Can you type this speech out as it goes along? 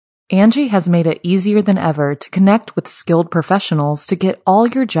Angie has made it easier than ever to connect with skilled professionals to get all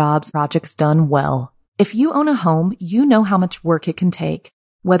your jobs projects done well. If you own a home, you know how much work it can take,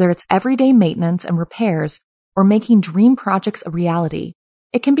 whether it's everyday maintenance and repairs or making dream projects a reality.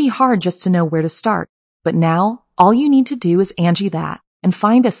 It can be hard just to know where to start, but now all you need to do is Angie that and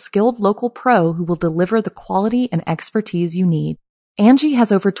find a skilled local pro who will deliver the quality and expertise you need. Angie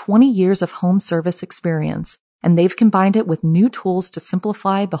has over 20 years of home service experience, and they've combined it with new tools to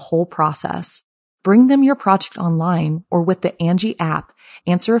simplify the whole process. Bring them your project online or with the Angie app,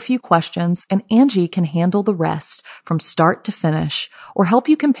 answer a few questions, and Angie can handle the rest from start to finish or help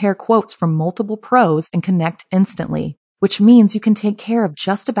you compare quotes from multiple pros and connect instantly, which means you can take care of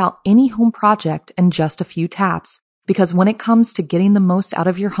just about any home project in just a few taps. Because when it comes to getting the most out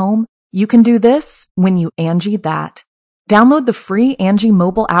of your home, you can do this when you Angie that. Download the free Angie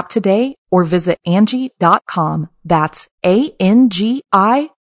mobile app today or visit Angie.com. That's ANGI.com.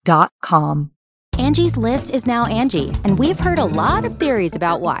 Angie's List is now Angie, and we've heard a lot of theories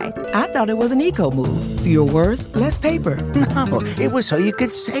about why. I thought it was an eco move. Fewer words, less paper. No, it was so you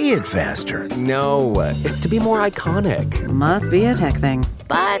could say it faster. No, it's to be more iconic. Must be a tech thing.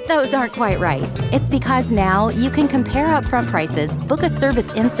 But those aren't quite right. It's because now you can compare upfront prices, book a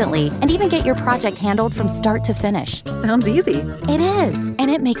service instantly, and even get your project handled from start to finish. Sounds easy. It is, and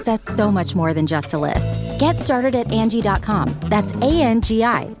it makes us so much more than just a list. Get started at Angie.com. That's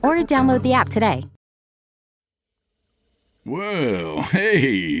ANGI, or download the app today. Well,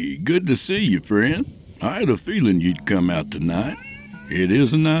 hey, good to see you, friend. I had a feeling you'd come out tonight. It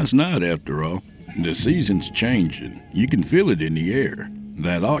is a nice night, after all. The season's changing. You can feel it in the air.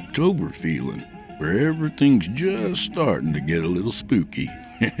 That October feeling, where everything's just starting to get a little spooky.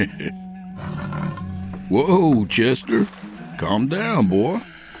 Whoa, Chester. Calm down, boy.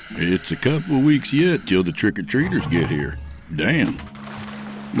 It's a couple of weeks yet till the trick-or-treaters get here. Damn.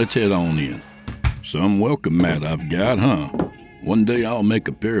 Let's head on in. Some welcome mat I've got, huh? One day I'll make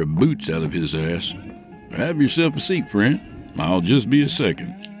a pair of boots out of his ass. Have yourself a seat, friend. I'll just be a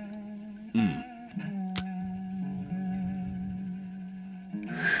second.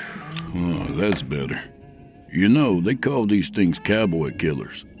 Oh, that's better. You know, they call these things cowboy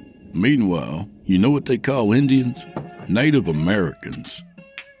killers. Meanwhile, you know what they call Indians? Native Americans.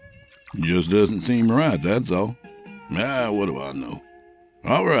 Just doesn't seem right, that's all. What do I know?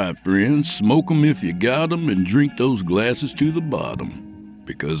 All right, friends, smoke 'em if you got 'em and drink those glasses to the bottom,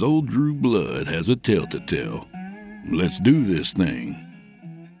 because old Drew Blood has a tale to tell. Let's do this thing.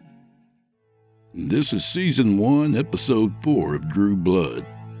 This is Season 1, Episode 4 of Drew Blood.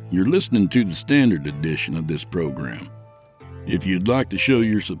 You're listening to the standard edition of this program. If you'd like to show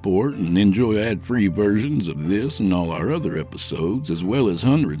your support and enjoy ad-free versions of this and all our other episodes, as well as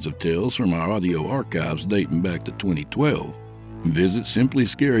hundreds of tales from our audio archives dating back to 2012, visit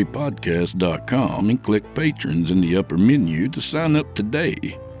simplyscarypodcast.com and click Patrons in the upper menu to sign up today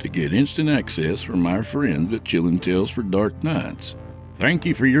to get instant access from our friends at Chillin' Tales for Dark Nights. Thank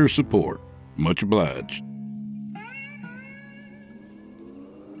you for your support. Much obliged.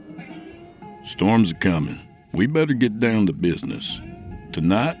 Storms are coming. We better get down to business.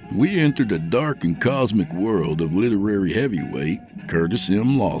 Tonight, we enter the dark and cosmic world of literary heavyweight Curtis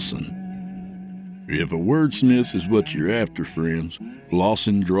M. Lawson. If a wordsmith is what you're after, friends,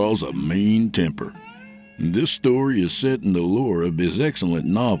 Lawson draws a mean temper. This story is set in the lore of his excellent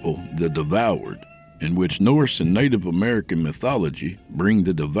novel, The Devoured, in which Norse and Native American mythology bring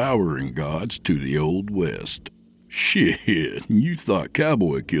the devouring gods to the Old West. Shit, you thought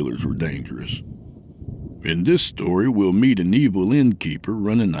cowboy killers were dangerous. In this story, we'll meet an evil innkeeper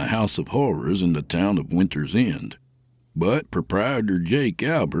running a house of horrors in the town of Winter's End. But proprietor Jake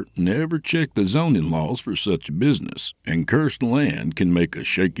Albert never checked the zoning laws for such a business, and cursed land can make a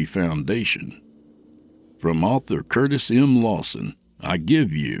shaky foundation. From author Curtis M. Lawson, I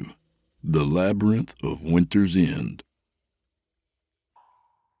give you The Labyrinth of Winter's End.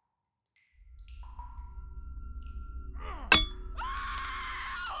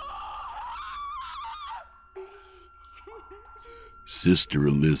 Sister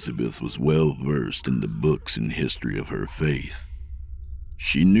Elizabeth was well versed in the books and history of her faith.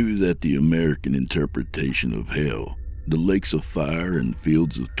 She knew that the American interpretation of hell, the lakes of fire and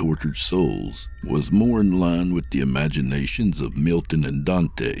fields of tortured souls, was more in line with the imaginations of Milton and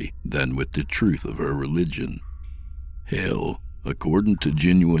Dante than with the truth of her religion. Hell, according to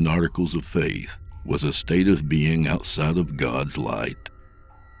genuine articles of faith, was a state of being outside of God's light.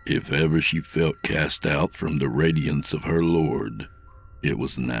 If ever she felt cast out from the radiance of her Lord, it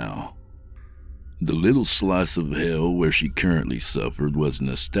was now. The little slice of hell where she currently suffered was an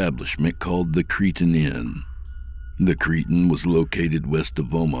establishment called the Cretan Inn. The Cretan was located west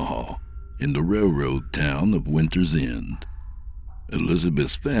of Omaha, in the railroad town of Winter's End.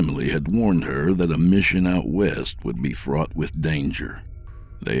 Elizabeth's family had warned her that a mission out west would be fraught with danger.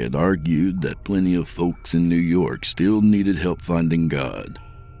 They had argued that plenty of folks in New York still needed help finding God.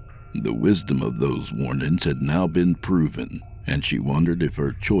 The wisdom of those warnings had now been proven, and she wondered if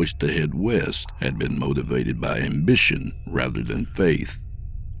her choice to head west had been motivated by ambition rather than faith.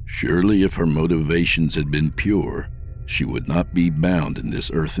 Surely if her motivations had been pure, she would not be bound in this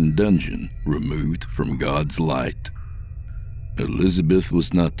earthen dungeon, removed from God's light. Elizabeth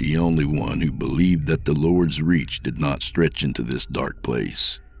was not the only one who believed that the Lord's reach did not stretch into this dark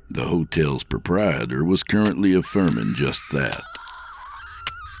place. The hotel's proprietor was currently affirming just that.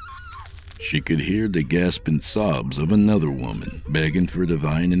 She could hear the gasping sobs of another woman begging for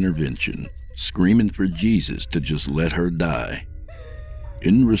divine intervention, screaming for Jesus to just let her die.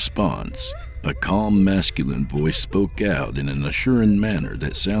 In response, a calm masculine voice spoke out in an assuring manner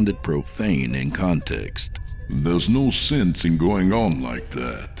that sounded profane in context. "There's no sense in going on like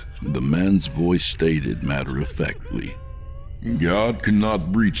that," the man's voice stated matter-of-factly. "God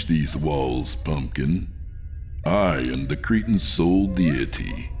cannot breach these walls, pumpkin. I am the Cretan's sole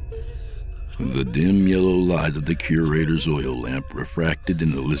deity." The dim yellow light of the curator's oil lamp refracted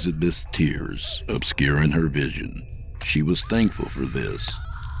in Elizabeth's tears, obscuring her vision. She was thankful for this.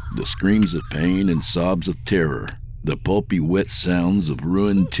 The screams of pain and sobs of terror, the pulpy wet sounds of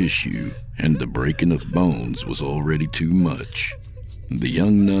ruined tissue, and the breaking of bones was already too much. The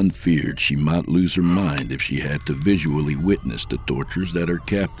young nun feared she might lose her mind if she had to visually witness the tortures that her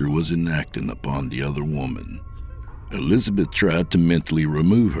captor was enacting upon the other woman. Elizabeth tried to mentally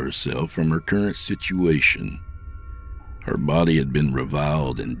remove herself from her current situation. Her body had been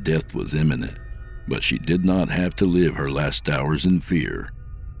reviled and death was imminent, but she did not have to live her last hours in fear.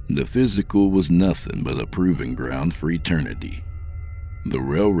 The physical was nothing but a proving ground for eternity. The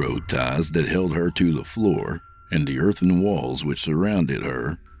railroad ties that held her to the floor and the earthen walls which surrounded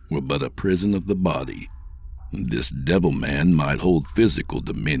her were but a prison of the body. This devil man might hold physical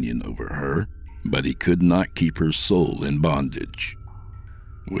dominion over her, but he could not keep her soul in bondage.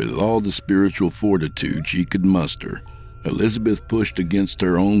 With all the spiritual fortitude she could muster, Elizabeth pushed against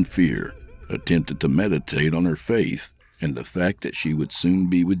her own fear, attempted to meditate on her faith and the fact that she would soon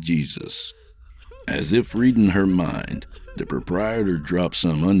be with Jesus. As if reading her mind, the proprietor dropped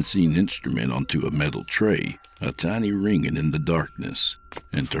some unseen instrument onto a metal tray, a tiny ringing in the darkness,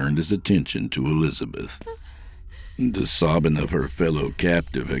 and turned his attention to Elizabeth. The sobbing of her fellow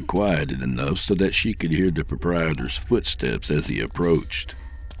captive had quieted enough so that she could hear the proprietor's footsteps as he approached.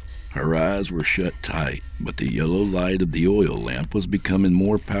 Her eyes were shut tight, but the yellow light of the oil lamp was becoming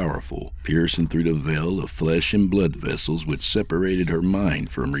more powerful, piercing through the veil of flesh and blood vessels which separated her mind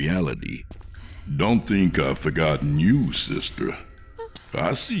from reality. "Don't think I've forgotten you, sister.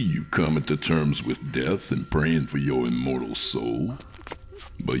 I see you coming to terms with death and praying for your immortal soul,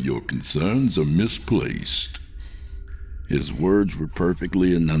 but your concerns are misplaced." His words were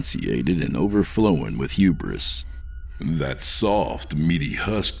perfectly enunciated and overflowing with hubris. "That soft, meaty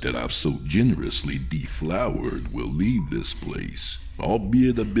husk that I've so generously deflowered will leave this place,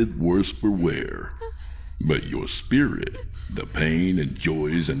 albeit a bit worse for wear. But your spirit, the pain and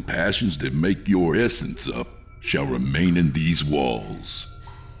joys and passions that make your essence up, shall remain in these walls.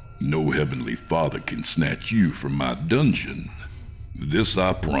 No heavenly Father can snatch you from my dungeon. This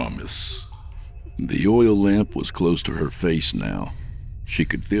I promise." The oil lamp was close to her face now. She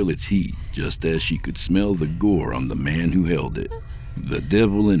could feel its heat, just as she could smell the gore on the man who held it. The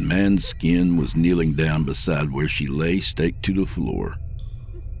devil in man's skin was kneeling down beside where she lay, staked to the floor.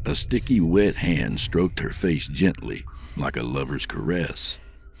 A sticky, wet hand stroked her face gently, like a lover's caress.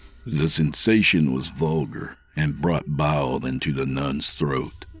 The sensation was vulgar and brought bile into the nun's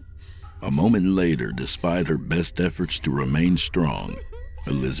throat. A moment later, despite her best efforts to remain strong,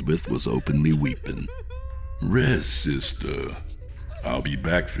 Elizabeth was openly weeping. "Rest, sister. I'll be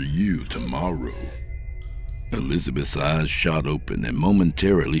back for you tomorrow." Elizabeth's eyes shot open and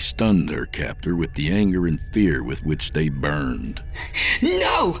momentarily stunned her captor with the anger and fear with which they burned.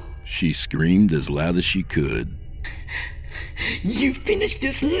 "No!" she screamed as loud as she could. "You finish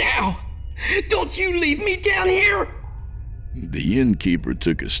this now! Don't you leave me down here!" The innkeeper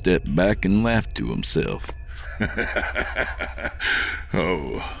took a step back and laughed to himself.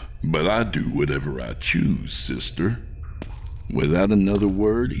 "Oh, but I do whatever I choose, sister." Without another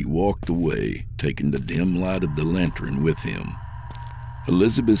word, he walked away, taking the dim light of the lantern with him.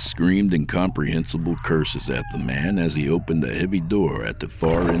 Elizabeth screamed incomprehensible curses at the man as he opened a heavy door at the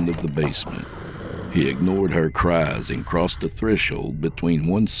far end of the basement. He ignored her cries and crossed the threshold between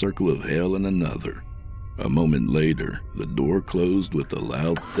one circle of hell and another. A moment later, the door closed with a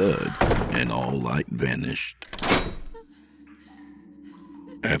loud thud, and all light vanished.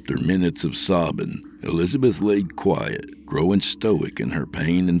 After minutes of sobbing, Elizabeth laid quiet, growing stoic in her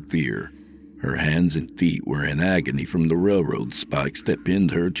pain and fear. Her hands and feet were in agony from the railroad spikes that pinned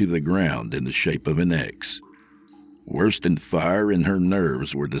her to the ground in the shape of an X. Worse than fire in her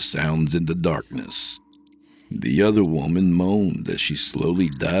nerves were the sounds in the darkness. The other woman moaned as she slowly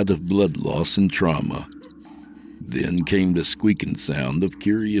died of blood loss and trauma. Then came the squeaking sound of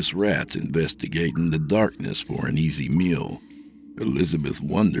curious rats investigating the darkness for an easy meal. Elizabeth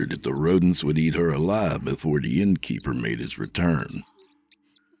wondered if the rodents would eat her alive before the innkeeper made his return.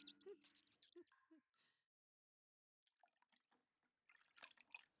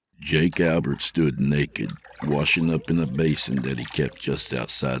 Jake Albert stood naked, washing up in a basin that he kept just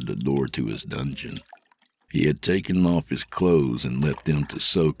outside the door to his dungeon. He had taken off his clothes and left them to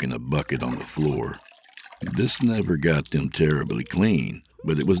soak in a bucket on the floor. This never got them terribly clean,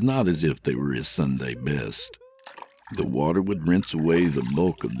 but it was not as if they were his Sunday best. The water would rinse away the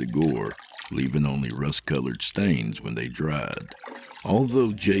bulk of the gore, leaving only rust-colored stains when they dried.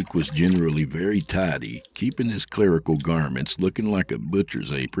 Although Jake was generally very tidy, keeping his clerical garments looking like a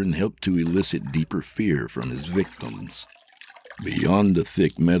butcher's apron helped to elicit deeper fear from his victims. Beyond the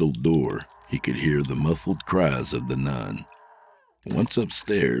thick metal door, he could hear the muffled cries of the nun. Once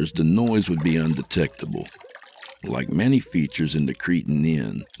upstairs, the noise would be undetectable. Like many features in the Cretan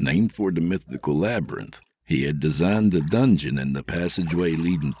Inn, named for the mythical labyrinth, he had designed the dungeon and the passageway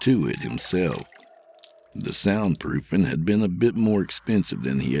leading to it himself. The soundproofing had been a bit more expensive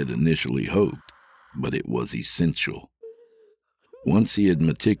than he had initially hoped, but it was essential. Once he had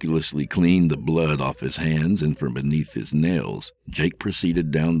meticulously cleaned the blood off his hands and from beneath his nails, Jake proceeded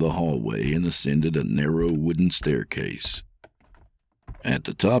down the hallway and ascended a narrow wooden staircase. At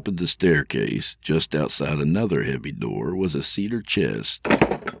the top of the staircase, just outside another heavy door, was a cedar chest.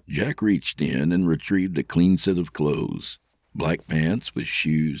 Jack reached in and retrieved a clean set of clothes. Black pants with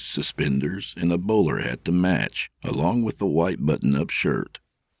shoes, suspenders, and a bowler hat to match, along with a white button-up shirt.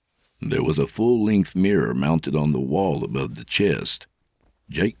 There was a full-length mirror mounted on the wall above the chest.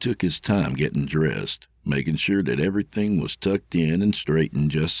 Jake took his time getting dressed, making sure that everything was tucked in and straightened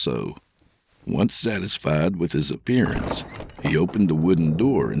just so. Once satisfied with his appearance, he opened the wooden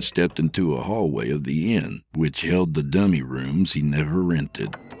door and stepped into a hallway of the inn, which held the dummy rooms he never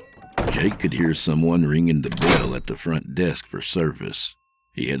rented. Jake could hear someone ringing the bell at the front desk for service.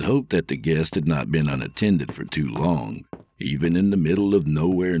 He had hoped that the guest had not been unattended for too long. Even in the middle of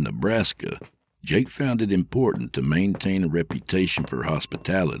nowhere, Nebraska, Jake found it important to maintain a reputation for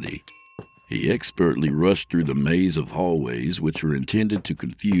hospitality. He expertly rushed through the maze of hallways which were intended to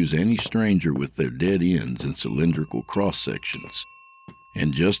confuse any stranger with their dead ends and cylindrical cross-sections.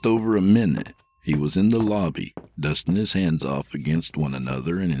 In just over a minute, he was in the lobby, dusting his hands off against one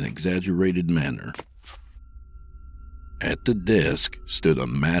another in an exaggerated manner. At the desk stood a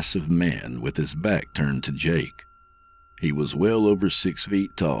massive man with his back turned to Jake. He was well over 6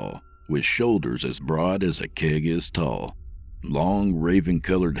 feet tall, with shoulders as broad as a keg is tall. Long,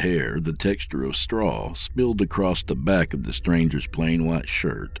 raven-colored hair, the texture of straw, spilled across the back of the stranger's plain white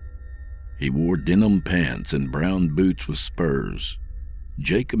shirt. He wore denim pants and brown boots with spurs.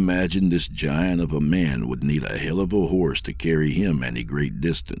 Jake imagined this giant of a man would need a hell of a horse to carry him any great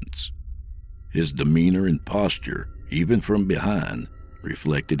distance. His demeanor and posture, even from behind,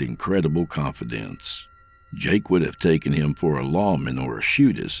 reflected incredible confidence. Jake would have taken him for a lawman or a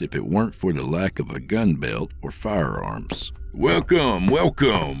shootist if it weren't for the lack of a gun belt or firearms. "Welcome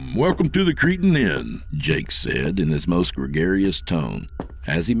to the Cretan Inn," Jake said in his most gregarious tone,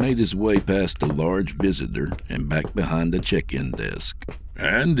 as he made his way past the large visitor and back behind the check-in desk.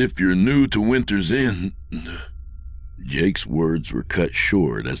 "And if you're new to Winter's Inn..." Jake's words were cut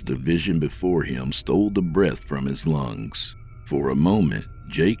short as the vision before him stole the breath from his lungs. For a moment,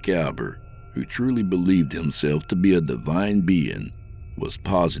 Jake Albert, who truly believed himself to be a divine being, was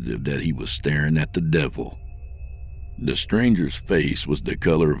positive that he was staring at the devil. The stranger's face was the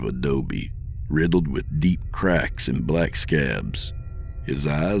color of adobe, riddled with deep cracks and black scabs. His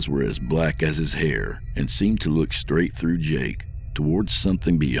eyes were as black as his hair and seemed to look straight through Jake, towards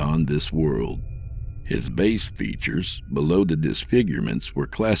something beyond this world. His base features, below the disfigurements, were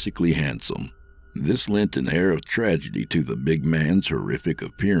classically handsome. This lent an air of tragedy to the big man's horrific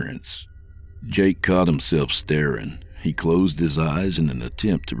appearance. Jake caught himself staring. He closed his eyes in an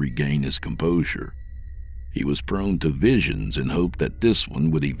attempt to regain his composure. He was prone to visions and hoped that this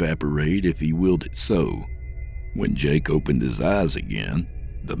one would evaporate if he willed it so. When Jake opened his eyes again,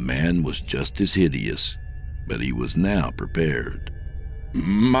 the man was just as hideous, but he was now prepared.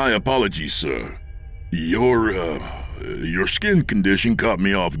 "My apologies, sir. Your skin condition caught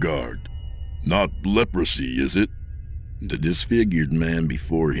me off guard. Not leprosy, is it? The disfigured man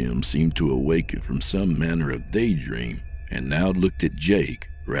before him seemed to awaken from some manner of daydream and now looked at Jake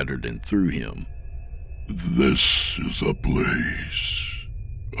rather than through him. This is a place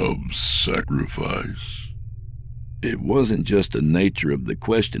of sacrifice. It wasn't just the nature of the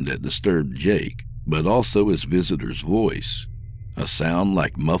question that disturbed Jake, but also his visitor's voice, a sound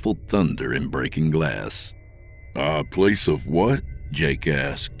like muffled thunder and breaking glass. A place of what? Jake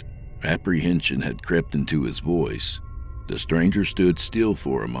asked. Apprehension had crept into his voice. The stranger stood still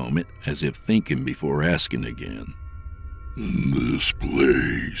for a moment, as if thinking before asking again. This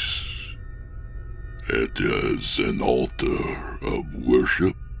place, it is an altar of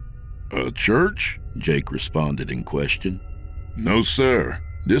worship. A church? Jake responded in question. No, sir.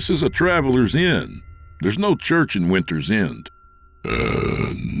 This is a traveler's inn. There's no church in Winter's End.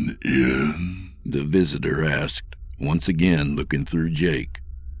 An inn? The visitor asked, once again looking through Jake.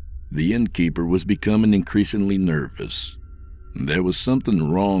 The innkeeper was becoming increasingly nervous. There was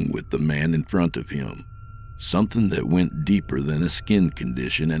something wrong with the man in front of him, something that went deeper than a skin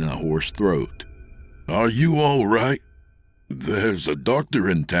condition and a hoarse throat. Are you all right? There's a doctor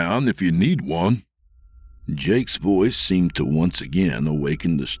in town if you need one. Jake's voice seemed to once again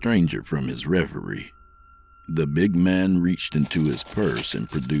awaken the stranger from his reverie. The big man reached into his purse and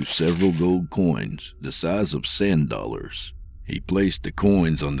produced several gold coins, the size of sand dollars. He placed the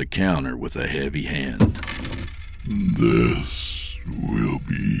coins on the counter with a heavy hand. This will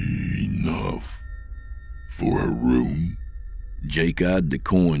be enough for a room. Jake eyed the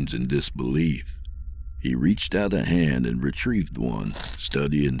coins in disbelief. He reached out a hand and retrieved one,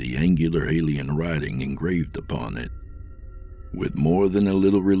 studying the angular alien writing engraved upon it. With more than a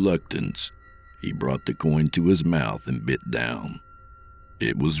little reluctance, he brought the coin to his mouth and bit down.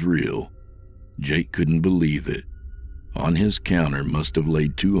 It was real. Jake couldn't believe it. On his counter must have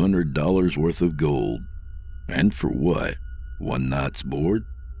laid $200 worth of gold. And for what? One night's board?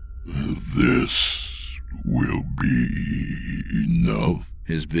 This will be enough,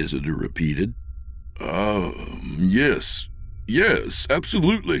 his visitor repeated. Yes,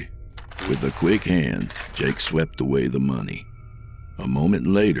 absolutely. With a quick hand, Jake swept away the money. A moment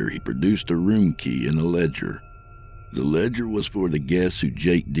later, he produced a room key and a ledger. The ledger was for the guests who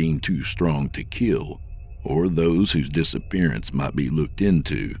Jake deemed too strong to kill, or those whose disappearance might be looked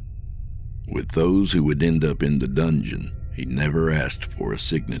into. With those who would end up in the dungeon, he never asked for a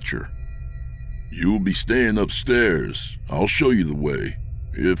signature. You'll be staying upstairs. I'll show you the way.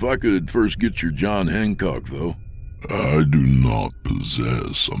 If I could first get your John Hancock, though. I do not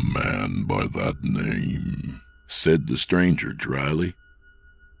possess a man by that name, said the stranger dryly.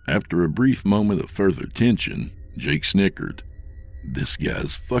 After a brief moment of further tension, Jake snickered. This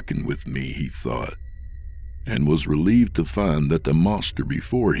guy's fucking with me, he thought, and was relieved to find that the monster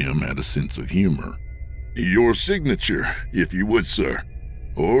before him had a sense of humor. Your signature, if you would, sir.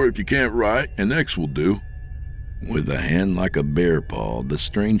 Or if you can't write, an X will do. With a hand like a bear paw, the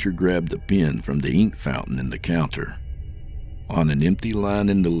stranger grabbed a pen from the ink fountain in the counter. On an empty line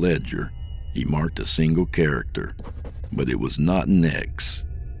in the ledger, he marked a single character, but it was not an X.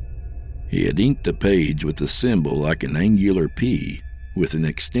 He had inked the page with a symbol like an angular P with an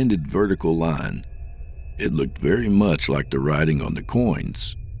extended vertical line. It looked very much like the writing on the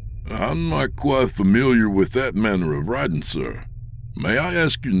coins. I'm not quite familiar with that manner of writing, sir. May I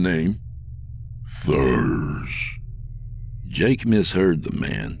ask your name? Thurs. Jake misheard the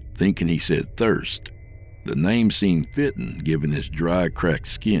man, thinking he said thirst. The name seemed fitting, given his dry, cracked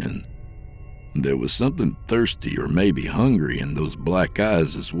skin. There was something thirsty or maybe hungry in those black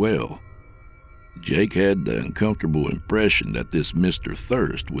eyes as well. Jake had the uncomfortable impression that this Mr.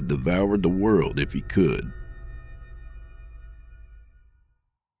 Thirst would devour the world if he could.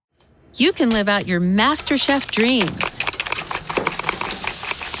 You can live out your MasterChef dreams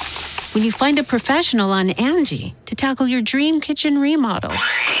when you find a professional on Angie to tackle your dream kitchen remodel.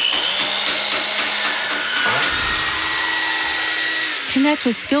 Connect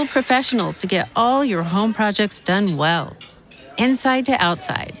with skilled professionals to get all your home projects done well. Inside to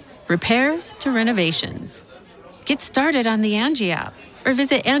outside, repairs to renovations. Get started on the Angie app or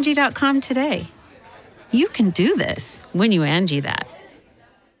visit Angie.com today. You can do this when you Angie that.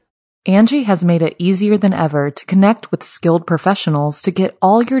 Angie has made it easier than ever to connect with skilled professionals to get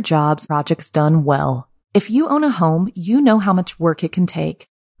all your jobs projects done well. If you own a home, you know how much work it can take,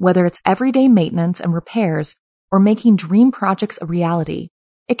 whether it's everyday maintenance and repairs or making dream projects a reality.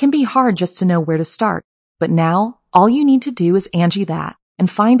 It can be hard just to know where to start, but now all you need to do is Angie that and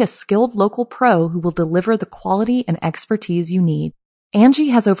find a skilled local pro who will deliver the quality and expertise you need. Angie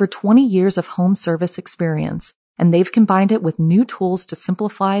has over 20 years of home service experience, and they've combined it with new tools to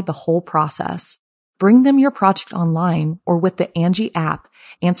simplify the whole process. Bring them your project online or with the Angie app,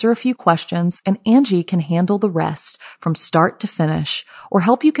 answer a few questions, and Angie can handle the rest from start to finish, or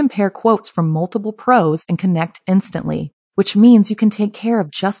help you compare quotes from multiple pros and connect instantly, which means you can take care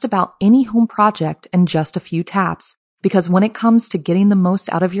of just about any home project in just a few taps. Because when it comes to getting the most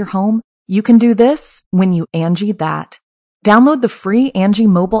out of your home, you can do this when you Angie that. Download the free Angie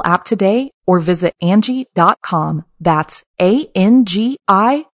mobile app today or visit Angie.com. That's ANGI.com.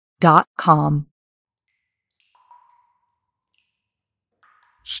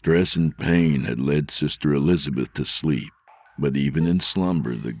 Stress and pain had led Sister Elizabeth to sleep, but even in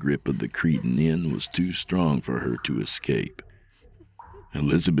slumber the grip of the Cretan Inn was too strong for her to escape.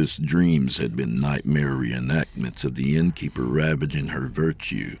 Elizabeth's dreams had been nightmare reenactments of the innkeeper ravaging her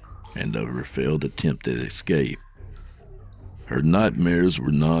virtue and of her failed attempt at escape. Her nightmares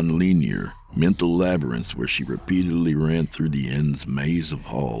were non-linear, mental labyrinths where she repeatedly ran through the inn's maze of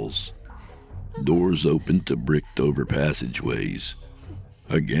halls. Doors opened to bricked-over passageways.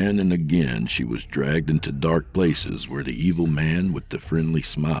 Again and again she was dragged into dark places where the evil man with the friendly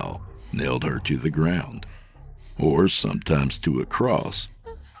smile nailed her to the ground, or sometimes to a cross,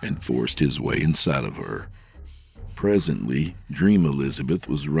 and forced his way inside of her. Presently, Dream Elizabeth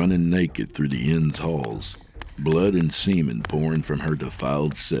was running naked through the inn's halls, blood and semen pouring from her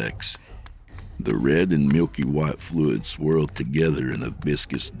defiled sex. The red and milky white fluid swirled together in a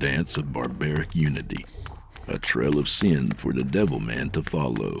viscous dance of barbaric unity, a trail of sin for the devil man to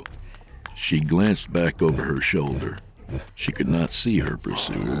follow. She glanced back over her shoulder. She could not see her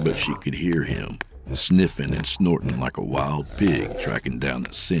pursuer, but she could hear him, sniffing and snorting like a wild pig tracking down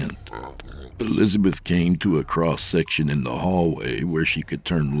a scent. Elizabeth came to a cross-section in the hallway where she could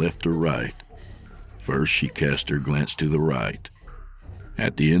turn left or right. First, she cast her glance to the right.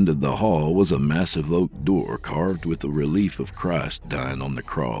 At the end of the hall was a massive oak door carved with a relief of Christ dying on the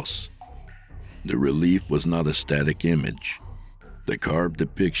cross. The relief was not a static image. The carved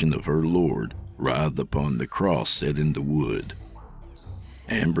depiction of her Lord writhed upon the cross set into wood.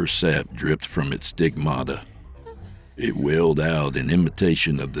 Amber sap dripped from its stigmata. It wailed out in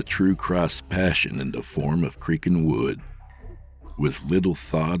imitation of the true Christ's passion in the form of creaking wood. With little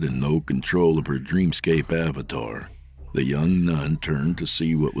thought and no control of her dreamscape avatar, the young nun turned to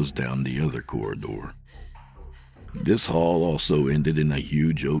see what was down the other corridor. This hall also ended in a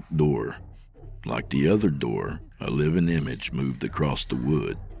huge oak door. Like the other door, a living image moved across the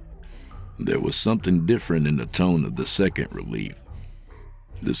wood. There was something different in the tone of the second relief.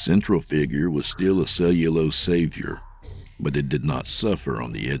 The central figure was still a cellulose savior, but it did not suffer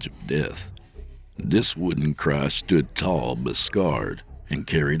on the edge of death. This wooden Christ stood tall but scarred and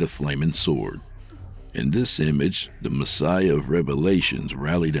carried a flaming sword. In this image, the Messiah of Revelations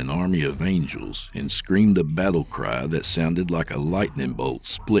rallied an army of angels and screamed a battle cry that sounded like a lightning bolt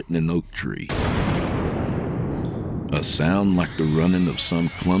splitting an oak tree. A sound like the running of some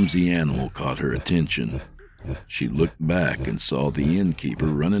clumsy animal caught her attention. She looked back and saw the innkeeper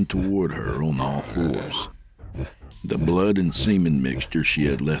running toward her on all fours. The blood and semen mixture she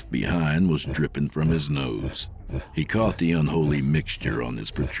had left behind was dripping from his nose. He caught the unholy mixture on his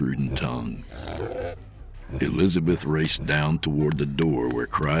protruding tongue. Elizabeth raced down toward the door where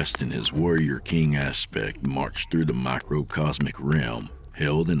Christ in his warrior king aspect marched through the microcosmic realm,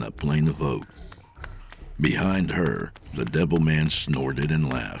 held in a plane of oak. Behind her, the devil man snorted and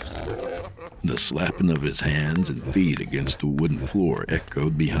laughed. The slapping of his hands and feet against the wooden floor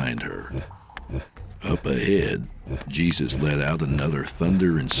echoed behind her. Up ahead, Jesus let out another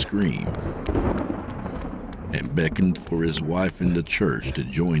thunder and scream and beckoned for his wife in the church to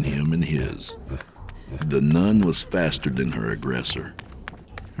join him in his. The nun was faster than her aggressor.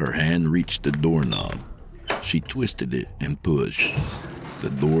 Her hand reached the doorknob. She twisted it and pushed. The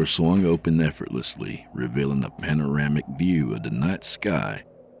door swung open effortlessly, revealing a panoramic view of the night sky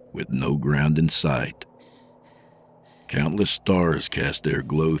with no ground in sight. Countless stars cast their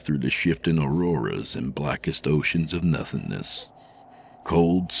glow through the shifting auroras and blackest oceans of nothingness.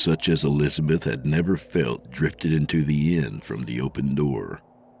 Cold such as Elizabeth had never felt drifted into the inn from the open door.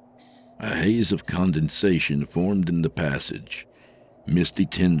 A haze of condensation formed in the passage. Misty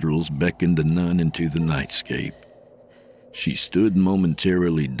tendrils beckoned the nun into the nightscape. She stood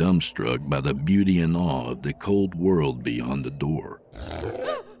momentarily dumbstruck by the beauty and awe of the cold world beyond the door.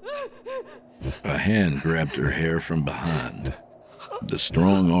 A hand grabbed her hair from behind. The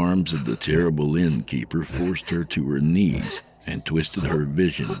strong arms of the terrible innkeeper forced her to her knees and twisted her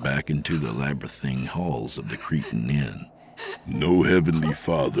vision back into the labyrinthine halls of the Cretan Inn. No heavenly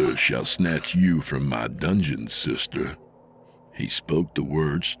father shall snatch you from my dungeon, sister, He spoke the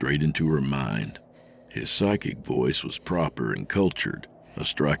words straight into her mind. His psychic voice was proper and cultured, a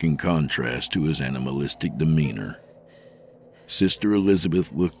striking contrast to his animalistic demeanor. Sister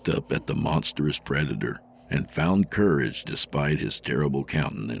Elizabeth looked up at the monstrous predator and found courage despite his terrible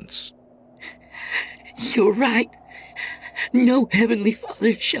countenance. You're right. No heavenly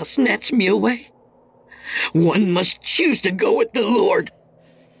Father shall snatch me away. One must choose to go with the Lord.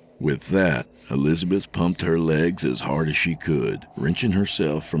 With that, Elizabeth pumped her legs as hard as she could, wrenching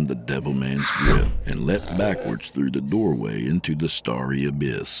herself from the devil-man's grip, and leapt backwards through the doorway into the starry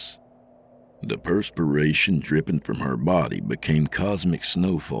abyss. The perspiration dripping from her body became cosmic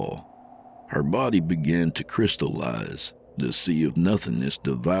snowfall. Her body began to crystallize, the sea of nothingness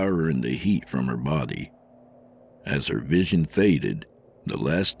devouring the heat from her body. As her vision faded, the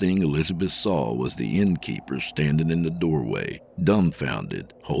last thing Elizabeth saw was the innkeeper standing in the doorway,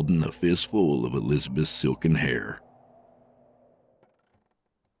 dumbfounded, holding a fistful of Elizabeth's silken hair.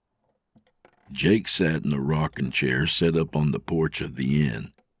 Jake sat in a rocking chair set up on the porch of the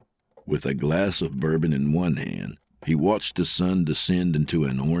inn. With a glass of bourbon in one hand, he watched the sun descend into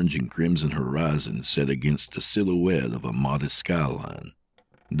an orange and crimson horizon set against the silhouette of a modest skyline.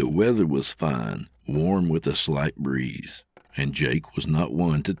 The weather was fine, warm with a slight breeze, and Jake was not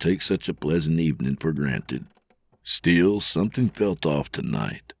one to take such a pleasant evening for granted. Still, something felt off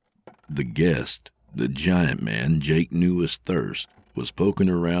tonight. The guest, the giant man Jake knew as Thirst, was poking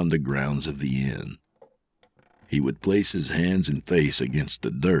around the grounds of the inn. He would place his hands and face against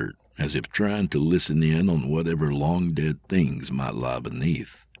the dirt, as if trying to listen in on whatever long-dead things might lie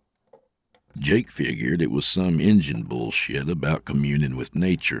beneath. Jake figured it was some Injun bullshit about communing with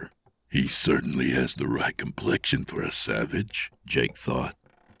nature. He certainly has the right complexion for a savage, Jake thought.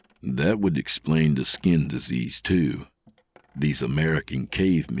 That would explain the skin disease, too. These American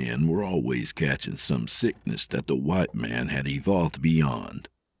cavemen were always catching some sickness that the white man had evolved beyond.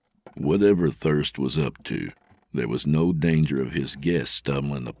 Whatever Thirst was up to, there was no danger of his guests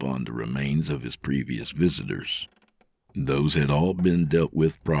stumbling upon the remains of his previous visitors. Those had all been dealt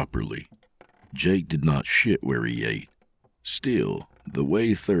with properly. Jake did not shit where he ate. Still, the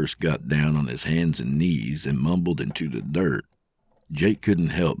way Thirst got down on his hands and knees and mumbled into the dirt, Jake couldn't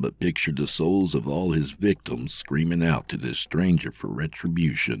help but picture the souls of all his victims screaming out to this stranger for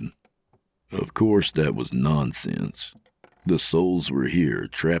retribution. Of course, that was nonsense. The souls were here,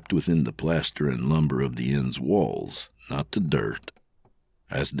 trapped within the plaster and lumber of the inn's walls, not the dirt.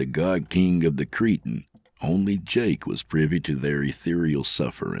 As the god king of the Cretan, only Jake was privy to their ethereal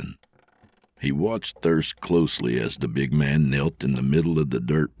suffering. He watched Thirst closely as the big man knelt in the middle of the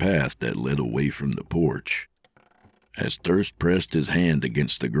dirt path that led away from the porch. As Thirst pressed his hand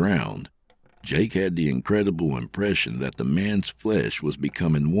against the ground, Jake had the incredible impression that the man's flesh was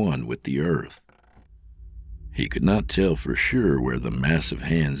becoming one with the earth. He could not tell for sure where the massive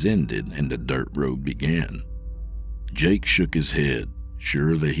hands ended and the dirt road began. Jake shook his head,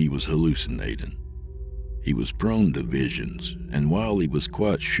 sure that he was hallucinating. He was prone to visions, and while he was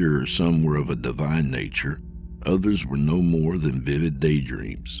quite sure some were of a divine nature, others were no more than vivid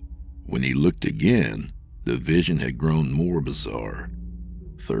daydreams. When he looked again, the vision had grown more bizarre.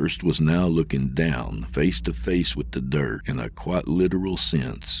 Thirst was now looking down, face to face with the dirt in a quite literal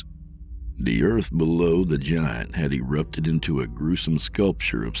sense. The earth below the giant had erupted into a gruesome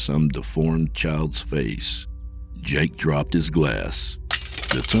sculpture of some deformed child's face. Jake dropped his glass.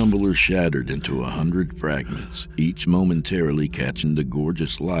 The tumbler shattered into 100 fragments, each momentarily catching the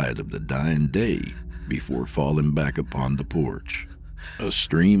gorgeous light of the dying day before falling back upon the porch. A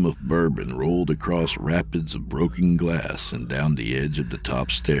stream of bourbon rolled across rapids of broken glass and down the edge of the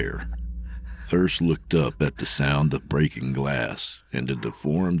top stair. Thirst looked up at the sound of breaking glass, and the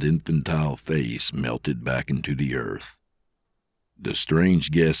deformed infantile face melted back into the earth. The strange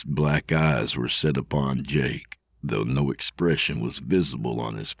guest's black eyes were set upon Jake, though no expression was visible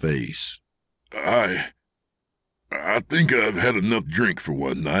on his face. I think I've had enough drink for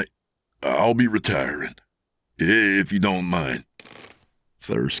one night. I'll be retiring, if you don't mind.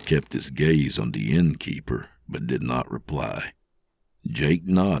 Thirst kept his gaze on the innkeeper, but did not reply. Jake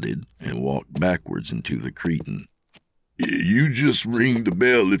nodded and walked backwards into the Cretan. You just ring the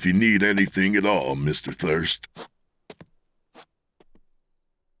bell if you need anything at all, Mr. Thirst.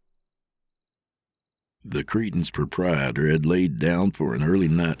 The Cretan's proprietor had laid down for an early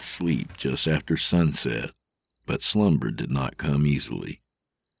night's sleep just after sunset, but slumber did not come easily.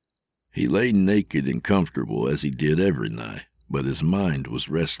 He lay naked and comfortable as he did every night, but his mind was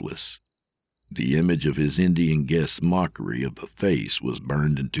restless. The image of his Indian guest's mockery of a face was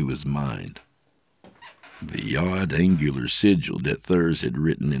burned into his mind. The odd angular sigil that Thurs had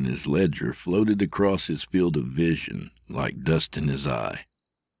written in his ledger floated across his field of vision like dust in his eye.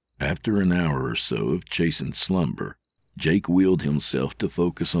 After an hour or so of chasing slumber, Jake willed himself to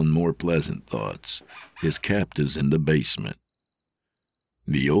focus on more pleasant thoughts, his captives in the basement.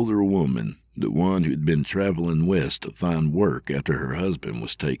 The older woman, the one who'd been traveling west to find work after her husband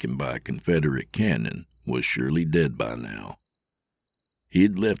was taken by a Confederate cannon, was surely dead by now.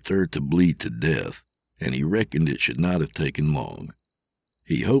 He'd left her to bleed to death, and he reckoned it should not have taken long.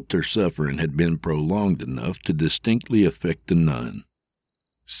 He hoped her suffering had been prolonged enough to distinctly affect the nun.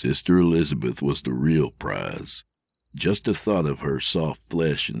 Sister Elizabeth was the real prize. Just the thought of her soft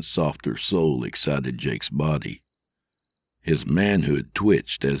flesh and softer soul excited Jake's body. His manhood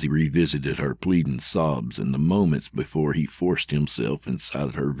twitched as he revisited her pleading sobs in the moments before he forced himself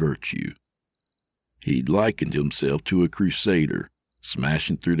inside her virtue. He'd likened himself to a crusader,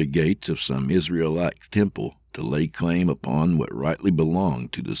 smashing through the gates of some Israelite temple to lay claim upon what rightly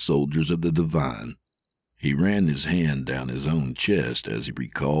belonged to the soldiers of the divine. He ran his hand down his own chest as he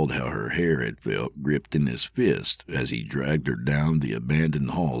recalled how her hair had felt gripped in his fist as he dragged her down the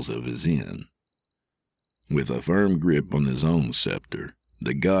abandoned halls of his inn. With a firm grip on his own scepter,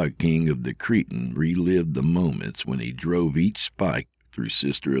 the god king of the Cretan relived the moments when he drove each spike through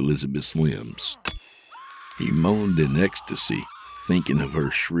Sister Elizabeth's limbs. He moaned in ecstasy, thinking of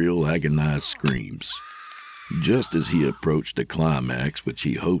her shrill, agonized screams. Just as he approached the climax which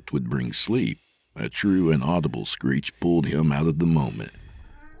he hoped would bring sleep, a true and audible screech pulled him out of the moment.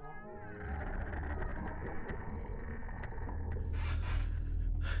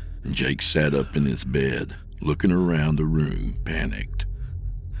 Jake sat up in his bed, looking around the room, panicked.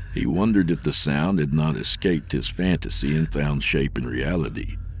 He wondered if the sound had not escaped his fantasy and found shape in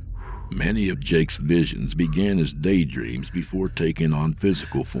reality. Many of Jake's visions began as daydreams before taking on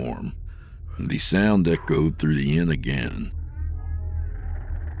physical form. The sound echoed through the inn again.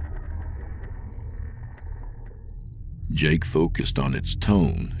 Jake focused on its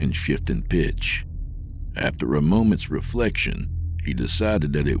tone and shift in pitch. After a moment's reflection, he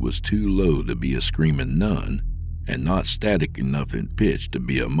decided that it was too low to be a screaming nun and not static enough in pitch to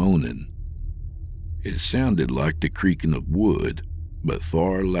be a moaning. It sounded like the creaking of wood, but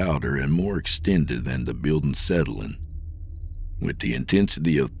far louder and more extended than the building settling. With the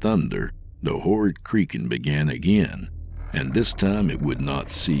intensity of thunder, the horrid creaking began again, and this time it would not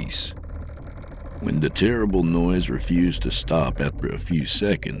cease. When the terrible noise refused to stop after a few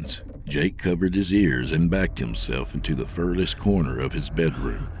seconds, Jake covered his ears and backed himself into the furthest corner of his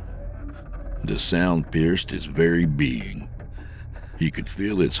bedroom. The sound pierced his very being. He could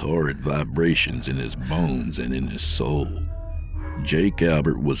feel its horrid vibrations in his bones and in his soul. Jake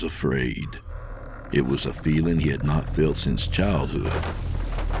Albert was afraid. It was a feeling he had not felt since childhood.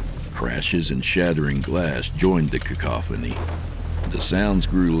 Crashes and shattering glass joined the cacophony. The sounds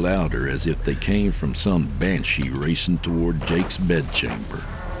grew louder as if they came from some banshee racing toward Jake's bedchamber.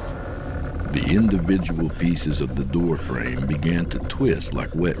 The individual pieces of the door frame began to twist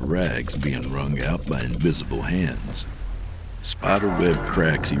like wet rags being wrung out by invisible hands. Spiderweb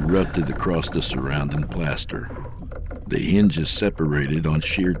cracks erupted across the surrounding plaster. The hinges separated on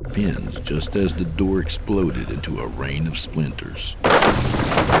sheared pins just as the door exploded into a rain of splinters.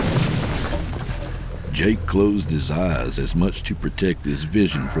 Jake closed his eyes as much to protect his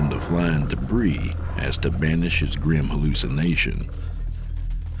vision from the flying debris as to banish his grim hallucination.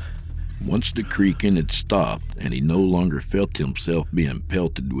 Once the creaking had stopped and he no longer felt himself being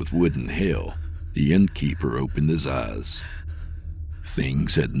pelted with wooden hail, the innkeeper opened his eyes.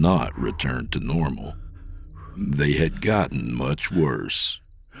 Things had not returned to normal. They had gotten much worse.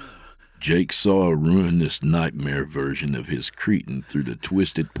 Jake saw a ruinous nightmare version of his Cretan through the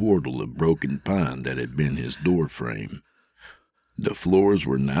twisted portal of broken pine that had been his doorframe. The floors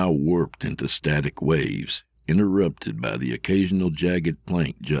were now warped into static waves, interrupted by the occasional jagged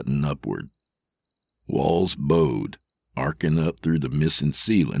plank jutting upward. Walls bowed, arcing up through the missing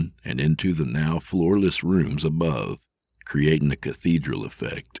ceiling and into the now floorless rooms above, creating a cathedral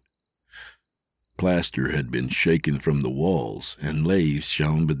effect. Plaster had been shaken from the walls, and laths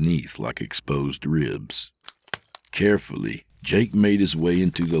shone beneath like exposed ribs. Carefully, Jake made his way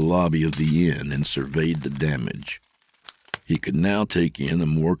into the lobby of the inn and surveyed the damage. He could now take in a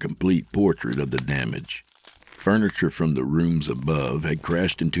more complete portrait of the damage. Furniture from the rooms above had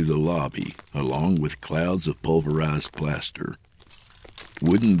crashed into the lobby, along with clouds of pulverized plaster.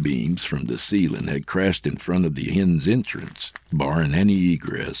 Wooden beams from the ceiling had crashed in front of the inn's entrance, barring any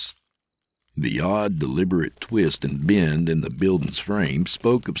egress. The odd, deliberate twist and bend in the building's frame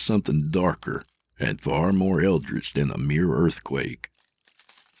spoke of something darker and far more eldritch than a mere earthquake.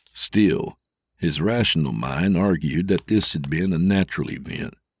 Still, His rational mind argued that this had been a natural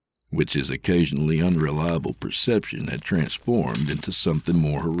event, which his occasionally unreliable perception had transformed into something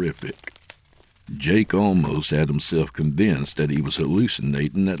more horrific. Jake almost had himself convinced that he was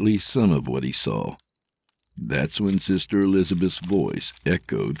hallucinating at least some of what he saw. That's when Sister Elizabeth's voice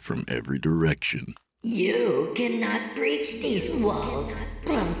echoed from every direction. You cannot breach these walls,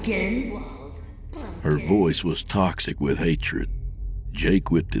 pumpkin. Her voice was toxic with hatred.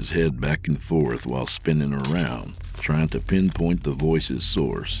 Jake whipped his head back and forth while spinning around, trying to pinpoint the voice's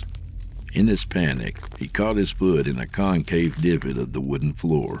source. In his panic, he caught his foot in a concave divot of the wooden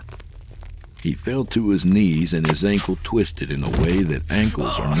floor. He fell to his knees and his ankle twisted in a way that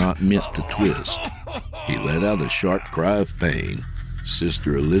ankles are not meant to twist. He let out a sharp cry of pain.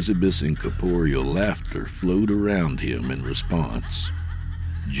 Sister Elizabeth's incorporeal laughter flowed around him in response.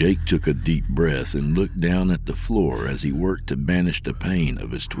 Jake took a deep breath and looked down at the floor as he worked to banish the pain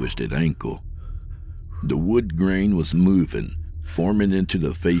of his twisted ankle. The wood grain was moving, forming into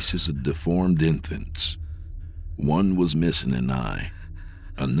the faces of deformed infants. One was missing an eye.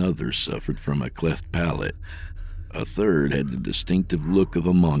 Another suffered from a cleft palate. A third had the distinctive look of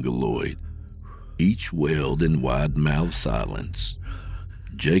a mongoloid. Each wailed in wide-mouthed silence.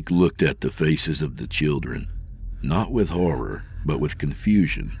 Jake looked at the faces of the children, not with horror, but with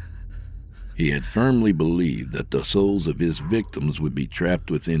confusion. He had firmly believed that the souls of his victims would be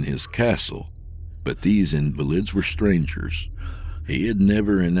trapped within his castle, but these invalids were strangers. He had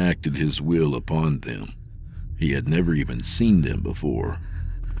never enacted his will upon them. He had never even seen them before.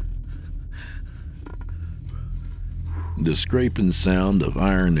 The scraping sound of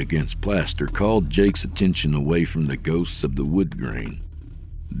iron against plaster called Jake's attention away from the ghosts of the wood grain.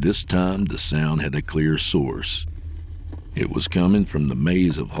 This time the sound had a clear source. It was coming from the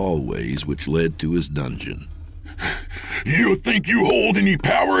maze of hallways which led to his dungeon. You think you hold any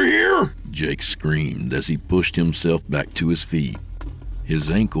power here? Jake screamed as he pushed himself back to his feet. His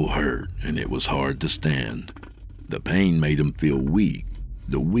ankle hurt, and it was hard to stand. The pain made him feel weak.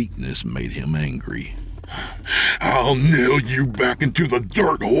 The weakness made him angry. I'll nail you back into the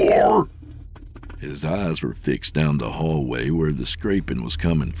dirt, whore! His eyes were fixed down the hallway where the scraping was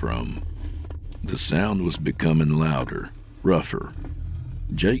coming from. The sound was becoming louder, rougher.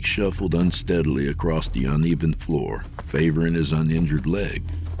 Jake shuffled unsteadily across the uneven floor, favoring his uninjured leg.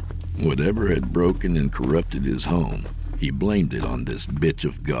 Whatever had broken and corrupted his home, he blamed it on this bitch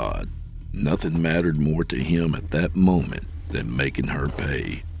of God. Nothing mattered more to him at that moment than making her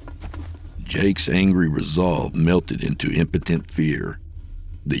pay. Jake's angry resolve melted into impotent fear.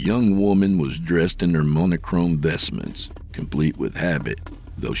 The young woman was dressed in her monochrome vestments, complete with habit,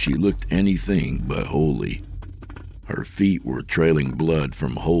 though she looked anything but holy. Her feet were trailing blood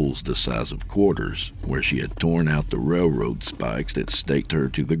from holes the size of quarters, where she had torn out the railroad spikes that staked her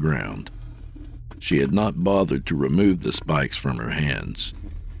to the ground. She had not bothered to remove the spikes from her hands.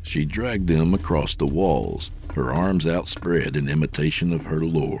 She dragged them across the walls, her arms outspread in imitation of her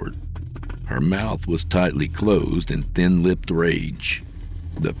lord. Her mouth was tightly closed in thin-lipped rage.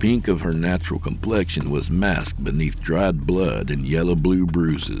 The pink of her natural complexion was masked beneath dried blood and yellow-blue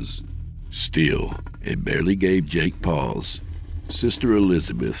bruises. Still, it barely gave Jake pause. Sister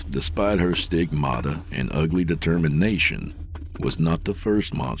Elizabeth, despite her stigmata and ugly determination, was not the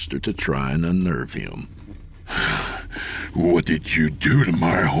first monster to try and unnerve him. What did you do to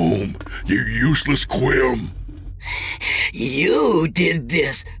my home, you useless Quim? You did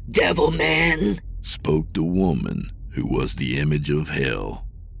this, devil man, spoke the woman who was the image of hell.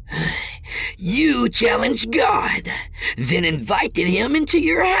 You challenged God, then invited him into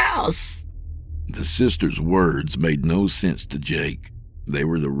your house. The sister's words made no sense to Jake. They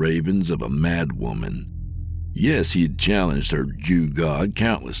were the ravings of a mad woman. Yes, he had challenged her Jew God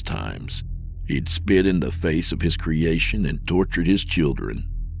countless times. He'd spit in the face of his creation and tortured his children.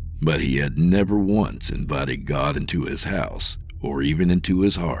 But he had never once invited God into his house, or even into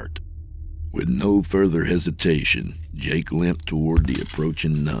his heart. With no further hesitation, Jake limped toward the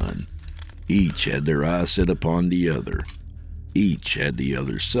approaching nun. Each had their eyes set upon the other. Each had the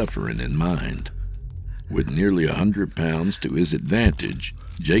other's suffering in mind. With nearly 100 pounds to his advantage,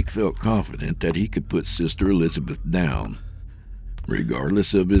 Jake felt confident that he could put Sister Elizabeth down,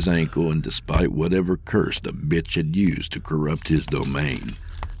 regardless of his ankle and despite whatever curse the bitch had used to corrupt his domain.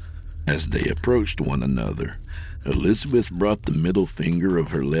 As they approached one another, Elizabeth brought the middle finger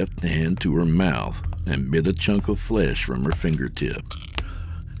of her left hand to her mouth and bit a chunk of flesh from her fingertip.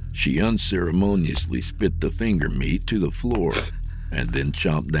 She unceremoniously spit the finger meat to the floor and then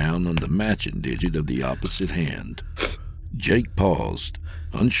chomped down on the matching digit of the opposite hand. Jake paused,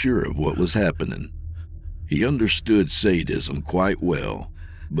 unsure of what was happening. He understood sadism quite well.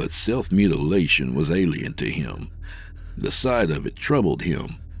 But self-mutilation was alien to him. The sight of it troubled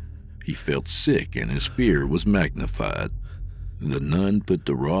him. He felt sick and his fear was magnified. The nun put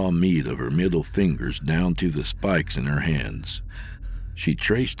the raw meat of her middle fingers down to the spikes in her hands. She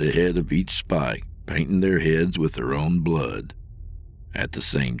traced the head of each spike, painting their heads with her own blood. At the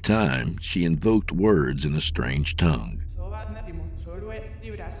same time, she invoked words in a strange tongue.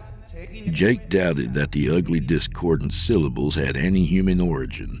 Jake doubted that the ugly discordant syllables had any human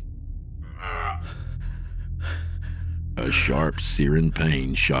origin. A sharp, searing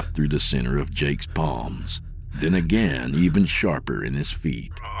pain shot through the center of Jake's palms, then again even sharper in his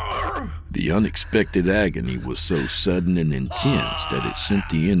feet. The unexpected agony was so sudden and intense that it sent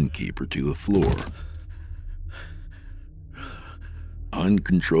the innkeeper to the floor.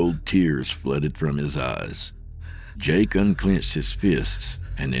 Uncontrolled tears flooded from his eyes. Jake unclenched his fists,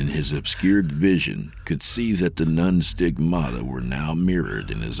 and in his obscured vision could see that the nun's stigmata were now mirrored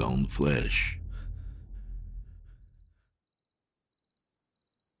in his own flesh.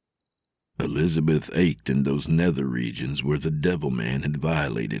 Elizabeth ached in those nether regions where the devil man had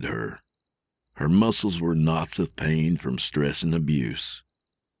violated her. Her muscles were knots of pain from stress and abuse.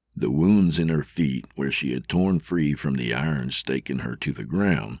 The wounds in her feet, where she had torn free from the iron staking her to the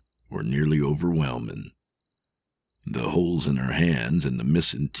ground, were nearly overwhelming. The holes in her hands and the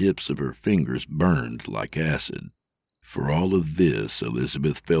missing tips of her fingers burned like acid. For all of this,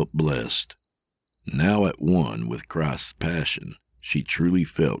 Elizabeth felt blessed. Now at one with Christ's passion, she truly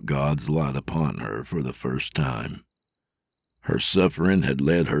felt God's light upon her for the first time. Her suffering had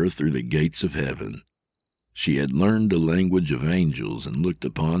led her through the gates of heaven. She had learned the language of angels and looked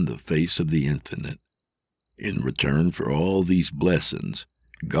upon the face of the infinite. In return for all these blessings,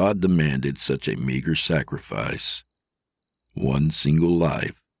 God demanded such a meager sacrifice. One single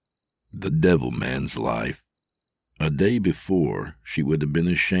life, the devil man's life. A day before, she would have been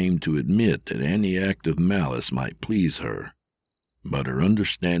ashamed to admit that any act of malice might please her. But her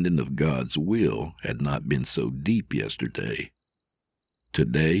understanding of God's will had not been so deep yesterday.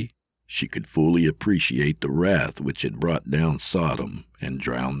 Today, she could fully appreciate the wrath which had brought down Sodom and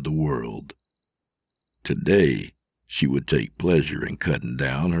drowned the world. Today, she would take pleasure in cutting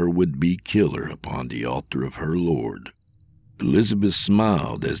down her would-be killer upon the altar of her Lord. Elizabeth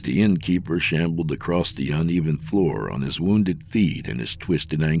smiled as the innkeeper shambled across the uneven floor on his wounded feet and his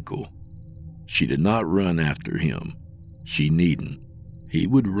twisted ankle. She did not run after him. She needn't. He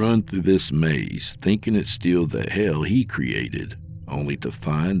would run through this maze, thinking it still the hell he created, only to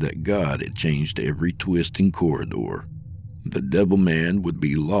find that God had changed every twisting corridor. The devil man would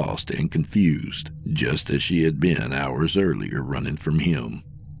be lost and confused, just as she had been hours earlier running from him.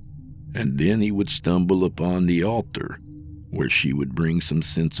 And then he would stumble upon the altar, where she would bring some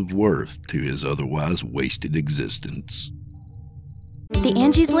sense of worth to his otherwise wasted existence. The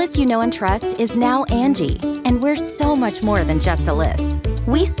Angie's List you know and trust is now Angie, and we're so much more than just a list.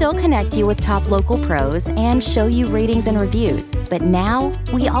 We still connect you with top local pros and show you ratings and reviews, but now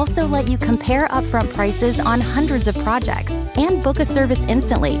we also let you compare upfront prices on hundreds of projects and book a service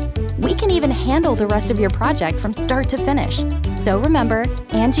instantly. We can even handle the rest of your project from start to finish. So remember,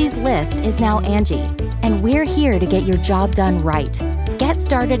 Angie's List is now Angie, and we're here to get your job done right. Get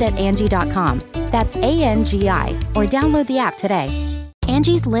started at Angie.com. That's ANGI, or download the app today.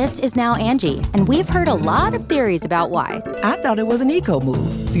 Angie's List is now Angie, and we've heard a lot of theories about why. I thought it was an eco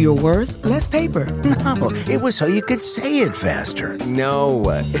move. Fewer words, less paper. No, it was so you could say it faster. No,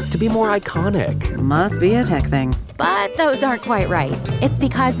 it's to be more iconic. Must be a tech thing. But those aren't quite right. It's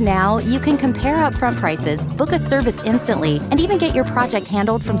because now you can compare upfront prices, book a service instantly, and even get your project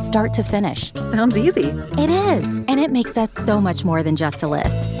handled from start to finish. Sounds easy. It is, and it makes us so much more than just a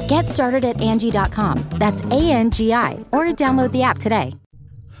list. Get started at Angie.com. That's ANGI, or download the app today.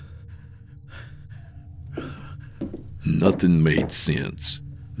 Nothing made sense.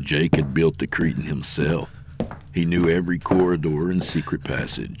 Jake had built the Cretan himself. He knew every corridor and secret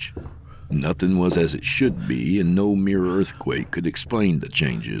passage. Nothing was as it should be, and no mere earthquake could explain the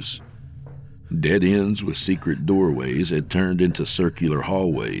changes. Dead ends with secret doorways had turned into circular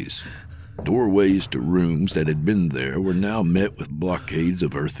hallways. Doorways to rooms that had been there were now met with blockades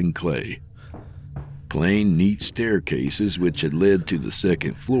of earth and clay. Plain, neat staircases which had led to the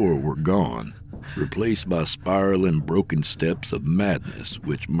second floor were gone, replaced by spiraling broken steps of madness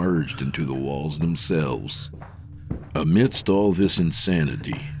which merged into the walls themselves. Amidst all this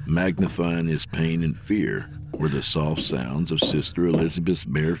insanity, magnifying his pain and fear, were the soft sounds of Sister Elizabeth's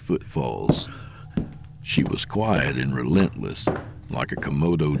bare footfalls. She was quiet and relentless, like a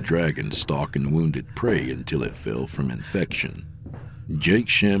Komodo dragon stalking wounded prey until it fell from infection. Jake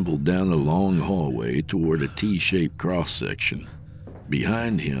shambled down a long hallway toward a T-shaped cross-section.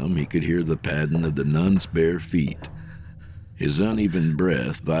 Behind him, he could hear the padding of the nun's bare feet. His uneven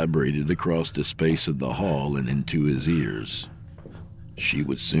breath vibrated across the space of the hall and into his ears. She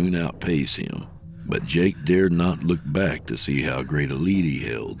would soon outpace him, but Jake dared not look back to see how great a lead he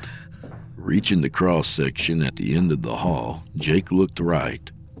held. Reaching the cross-section at the end of the hall, Jake looked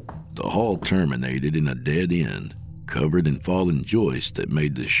right. The hall terminated in a dead end, covered in fallen joists that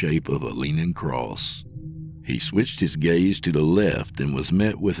made the shape of a leaning cross. He switched his gaze to the left and was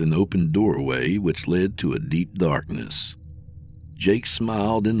met with an open doorway which led to a deep darkness. Jake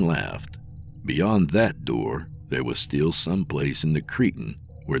smiled and laughed. Beyond that door, there was still some place in the Cretan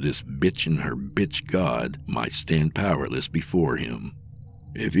where this bitch and her bitch god might stand powerless before him.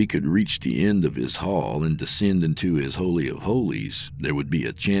 If he could reach the end of his hall and descend into his Holy of Holies, there would be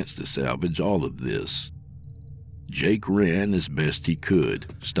a chance to salvage all of this. Jake ran as best he could,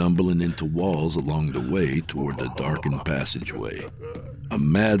 stumbling into walls along the way toward the darkened passageway. A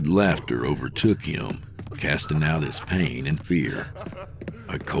mad laughter overtook him, casting out his pain and fear.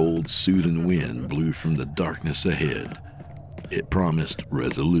 A cold, soothing wind blew from the darkness ahead. It promised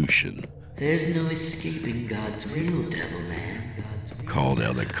resolution. There's no escaping God's real devil, man. Called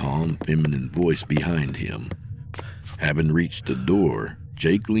out a calm, feminine voice behind him. Having reached the door,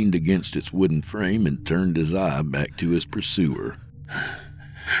 Jake leaned against its wooden frame and turned his eye back to his pursuer.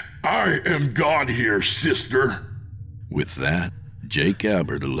 I am God here, sister. With that, Jake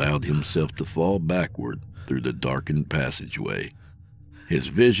Albert allowed himself to fall backward through the darkened passageway. His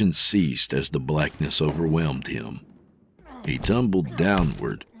vision ceased as the blackness overwhelmed him. He tumbled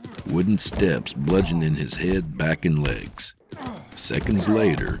downward, wooden steps bludgeoning his head, back, and legs. Seconds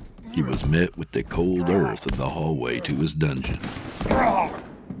later, he was met with the cold earth of the hallway to his dungeon.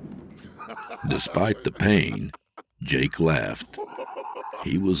 Despite the pain, Jake laughed.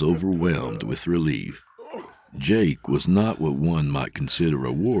 He was overwhelmed with relief. Jake was not what one might consider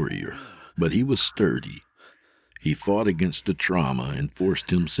a warrior, but he was sturdy. He fought against the trauma and forced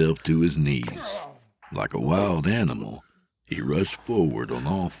himself to his knees. Like a wild animal, he rushed forward on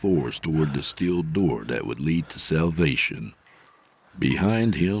all fours toward the steel door that would lead to salvation.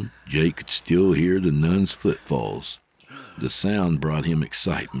 Behind him, Jake could still hear the nun's footfalls. The sound brought him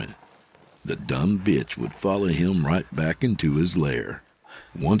excitement. The dumb bitch would follow him right back into his lair.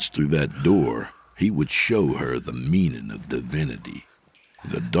 Once through that door, he would show her the meaning of divinity.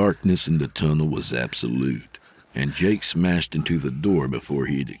 The darkness in the tunnel was absolute, and Jake smashed into the door before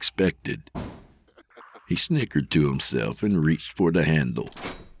he'd expected. He snickered to himself and reached for the handle.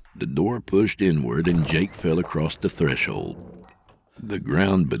 The door pushed inward and Jake fell across the threshold. The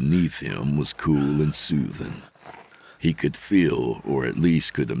ground beneath him was cool and soothing. He could feel, or at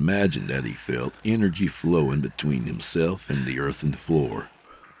least could imagine that he felt, energy flowing between himself and the earthen floor.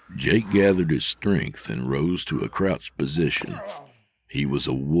 Jake gathered his strength and rose to a crouched position. He was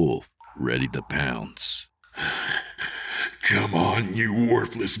a wolf, ready to pounce. Come on, you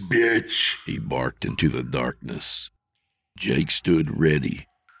worthless bitch, he barked into the darkness. Jake stood ready,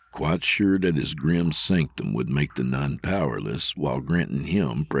 quite sure that his grim sanctum would make the nun powerless while granting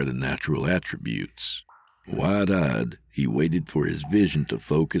him preternatural attributes. Wide-eyed, he waited for his vision to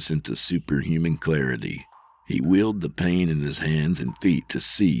focus into superhuman clarity. He willed the pain in his hands and feet to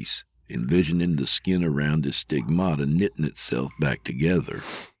cease, envisioning the skin around his stigmata knitting itself back together.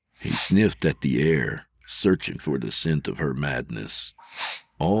 He sniffed at the air, searching for the scent of her madness.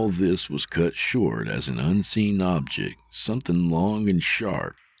 All this was cut short as an unseen object, something long and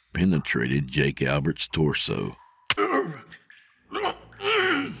sharp, penetrated Jake Albert's torso.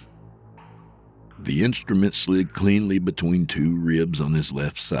 The instrument slid cleanly between two ribs on his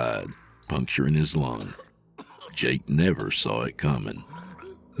left side, puncturing his lung. Jake never saw it coming.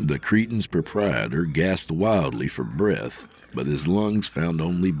 The Cretan's proprietor gasped wildly for breath, but his lungs found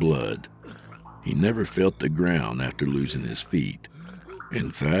only blood. He never felt the ground after losing his feet.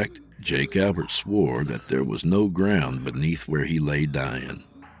 In fact, Jake Albert swore that there was no ground beneath where he lay dying.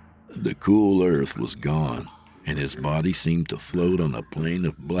 The cool earth was gone, and his body seemed to float on a plane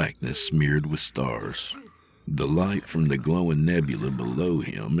of blackness smeared with stars. The light from the glowing nebula below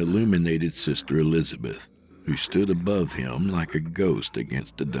him illuminated Sister Elizabeth, who stood above him like a ghost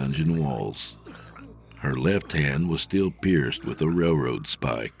against the dungeon walls. Her left hand was still pierced with a railroad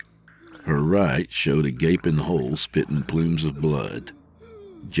spike. Her right showed a gaping hole spitting plumes of blood.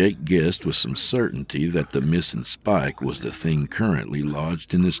 Jake guessed with some certainty that the missing spike was the thing currently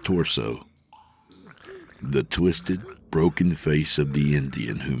lodged in his torso. The twisted, broken face of the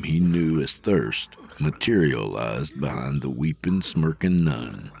Indian whom he knew as Thirst materialized behind the weeping, smirking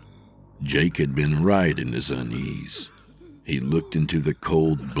nun. Jake had been right in his unease. He looked into the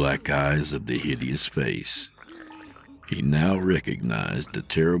cold, black eyes of the hideous face. He now recognized the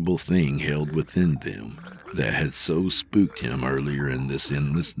terrible thing held within them that had so spooked him earlier in this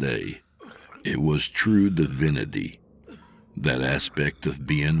endless day. It was true divinity, that aspect of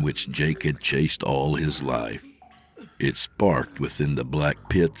being which Jake had chased all his life. It sparked within the black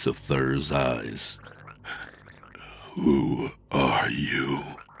pits of Thur's eyes. Who are you?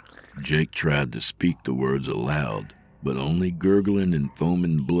 Jake tried to speak the words aloud, but only gurgling and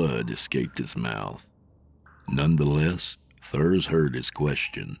foaming blood escaped his mouth. Nonetheless, Thurs heard his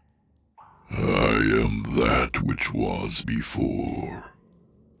question. I am that which was before,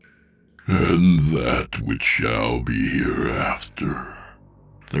 and that which shall be hereafter.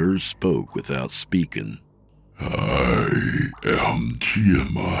 Thurs spoke without speaking. I am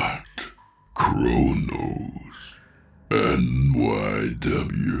Tiamat, Kronos, NYWHY.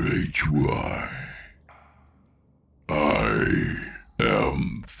 I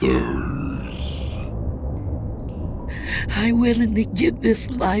am Thurs. I willingly give this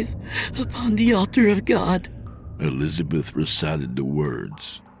life upon the altar of God. Elizabeth recited the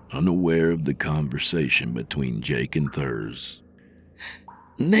words, unaware of the conversation between Jake and Thurs.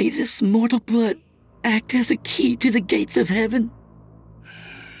 May this mortal blood act as a key to the gates of heaven.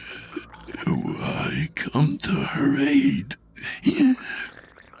 I come to her aid.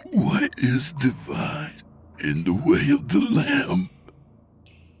 What is divine in the way of the Lamb?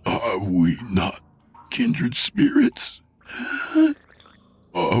 Are we not kindred spirits?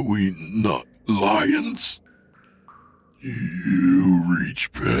 Are we not lions? You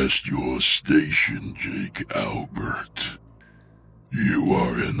reach past your station, Jake Albert. You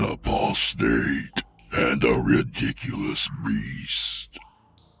are an apostate and a ridiculous beast.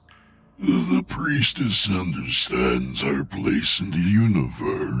 The priestess understands her place in the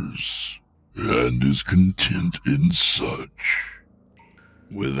universe and is content in such.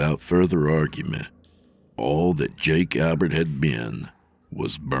 Without further argument, all that Jake Albert had been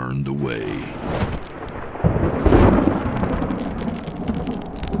was burned away.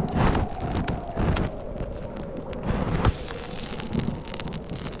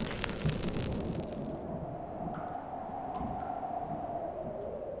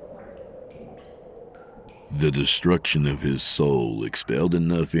 The destruction of his soul expelled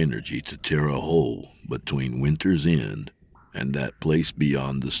enough energy to tear a hole between Winter's End and that place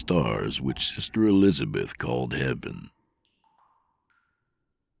beyond the stars which Sister Elizabeth called heaven.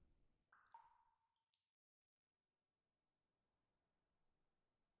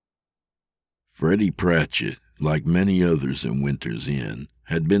 Freddie Pratchett, like many others in Winter's End,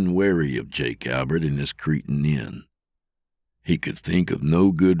 had been wary of Jake Albert and his Cretan inn. He could think of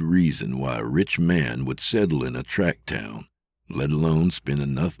no good reason why a rich man would settle in a tract town, let alone spend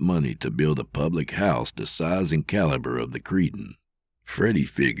enough money to build a public house the size and caliber of the Cretan. Freddie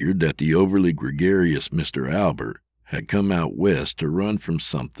figured that the overly gregarious Mr. Albert had come out west to run from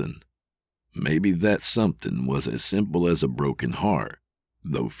something. Maybe that something was as simple as a broken heart,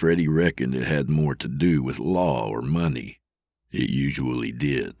 though Freddie reckoned it had more to do with law or money. It usually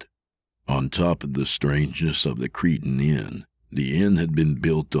did. On top of the strangeness of the Cretan inn, the inn had been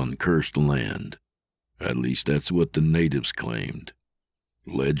built on cursed land. At least that's what the natives claimed.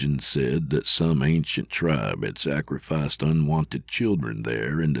 Legend said that some ancient tribe had sacrificed unwanted children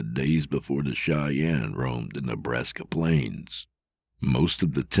there in the days before the Cheyenne roamed the Nebraska plains. Most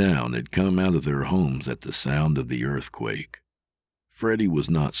of the town had come out of their homes at the sound of the earthquake. Freddie was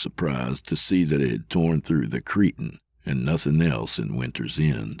not surprised to see that it had torn through the Cretan and nothing else in Winter's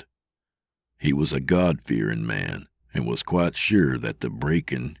End. He was a God-fearing man, and was quite sure that the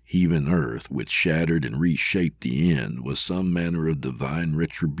breaking, heaving earth which shattered and reshaped the inn was some manner of divine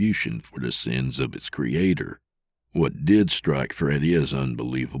retribution for the sins of its creator. What did strike Freddie as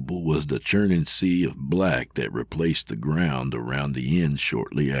unbelievable was the churning sea of black that replaced the ground around the inn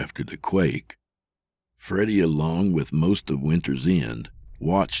shortly after the quake. Freddie, along with most of Winter's End,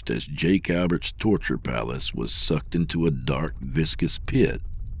 watched as Jake Albert's torture palace was sucked into a dark, viscous pit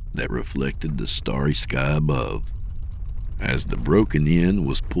that reflected the starry sky above. As the broken inn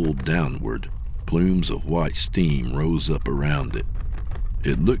was pulled downward, plumes of white steam rose up around it.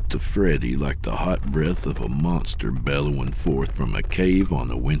 It looked to Freddie like the hot breath of a monster bellowing forth from a cave on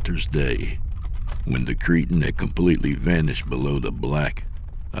a winter's day. When the Cretan had completely vanished below the black,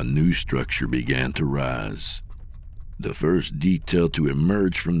 a new structure began to rise. The first detail to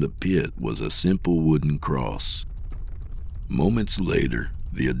emerge from the pit was a simple wooden cross. Moments later,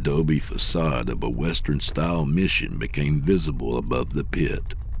 the adobe facade of a Western-style mission became visible above the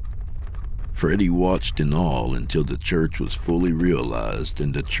pit. Freddie watched in awe until the church was fully realized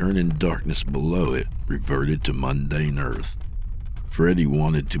and the churning darkness below it reverted to mundane earth. Freddie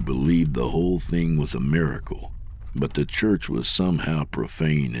wanted to believe the whole thing was a miracle, but the church was somehow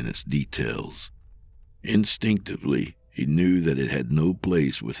profane in its details. Instinctively, he knew that it had no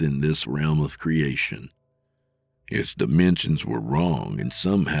place within this realm of creation. Its dimensions were wrong and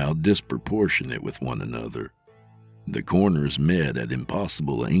somehow disproportionate with one another. The corners met at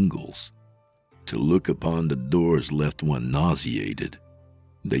impossible angles. To look upon the doors left one nauseated.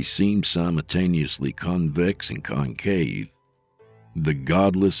 They seemed simultaneously convex and concave. The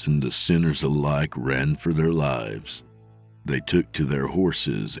godless and the sinners alike ran for their lives. They took to their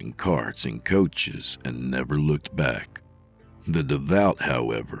horses and carts and coaches and never looked back. The devout,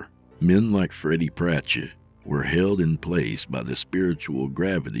 however, men like Freddie Pratchett, were held in place by the spiritual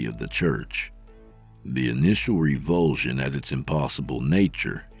gravity of the church. The initial revulsion at its impossible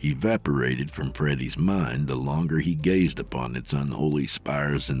nature evaporated from Freddie's mind the longer he gazed upon its unholy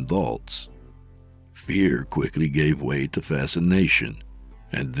spires and vaults. Fear quickly gave way to fascination,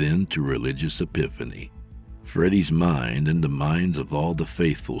 and then to religious epiphany. Freddie's mind and the minds of all the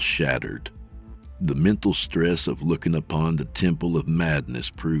faithful shattered. The mental stress of looking upon the temple of madness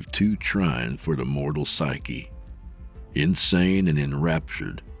proved too trying for the mortal psyche. Insane and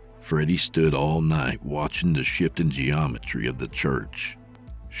enraptured, Freddie stood all night watching the shifting geometry of the church.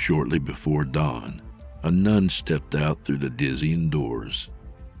 Shortly before dawn, a nun stepped out through the dizzying doors.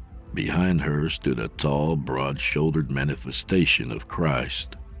 Behind her stood a tall, broad-shouldered manifestation of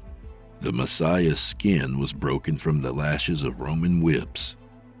Christ. The Messiah's skin was broken from the lashes of Roman whips.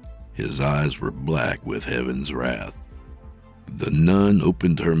 His eyes were black with heaven's wrath. The nun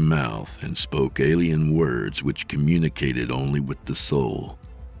opened her mouth and spoke alien words which communicated only with the soul.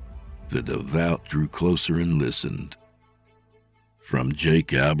 The devout drew closer and listened. From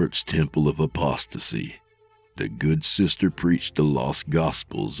Jake Albert's Temple of Apostasy, the good sister preached the lost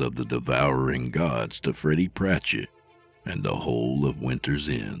gospels of the devouring gods to Freddie Pratchett and the whole of Winter's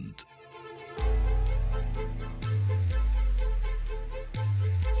End.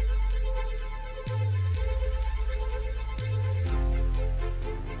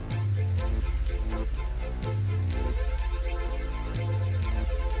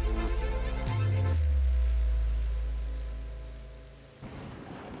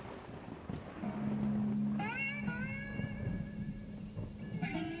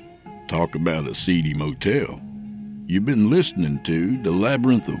 Talk about a seedy motel. You've been listening to The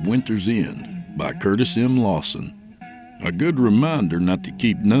Labyrinth of Winter's End by Curtis M. Lawson. A good reminder not to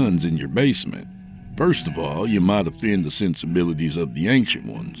keep nuns in your basement. First of all, you might offend the sensibilities of the ancient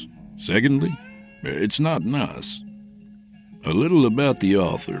ones. Secondly, it's not nice. A little about the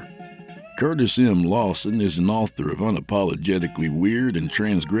author. Curtis M. Lawson is an author of unapologetically weird and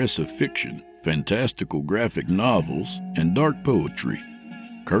transgressive fiction, fantastical graphic novels, and dark poetry.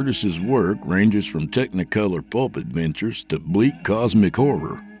 Curtis's work ranges from technicolor pulp adventures to bleak cosmic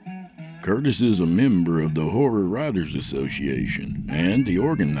horror. Curtis is a member of the Horror Writers Association and the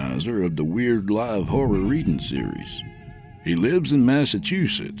organizer of the Weird Live Horror Reading Series. He lives in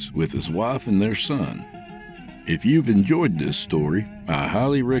Massachusetts with his wife and their son. If you've enjoyed this story, I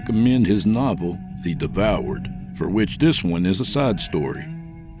highly recommend his novel, The Devoured, for which this one is a side story.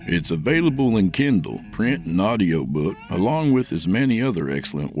 It's available in Kindle, print, and audiobook, along with his many other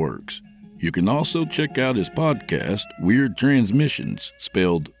excellent works. You can also check out his podcast, Weird Transmissions,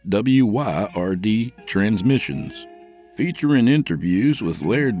 spelled W-Y-R-D Transmissions, featuring interviews with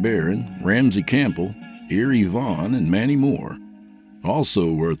Laird Barron, Ramsey Campbell, Erie Vaughn, and many more.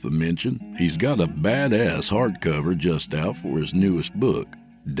 Also worth a mention, he's got a badass hardcover just out for his newest book,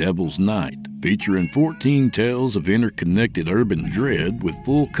 Devil's Night, featuring 14 tales of interconnected urban dread with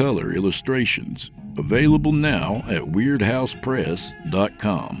full-color illustrations. Available now at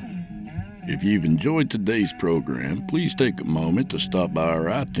weirdhousepress.com. If you've enjoyed today's program, please take a moment to stop by our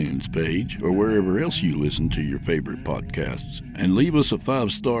iTunes page or wherever else you listen to your favorite podcasts and leave us a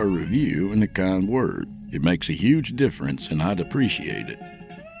 5-star review and a kind word. It makes a huge difference and I'd appreciate it.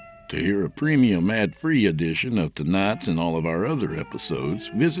 To hear a premium ad-free edition of tonight's and all of our other episodes,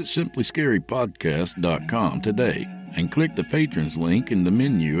 visit simplyscarypodcast.com today and click the patrons link in the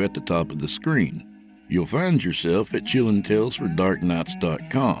menu at the top of the screen. You'll find yourself at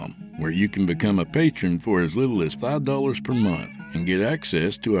chillingtalesfordarknights.com, where you can become a patron for as little as $5 per month and get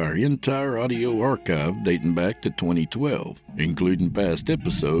access to our entire audio archive dating back to 2012, including past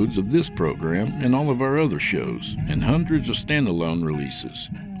episodes of this program and all of our other shows, and hundreds of standalone releases,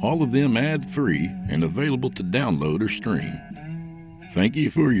 all of them ad-free and available to download or stream. Thank you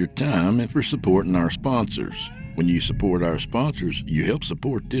for your time and for supporting our sponsors. When you support our sponsors, you help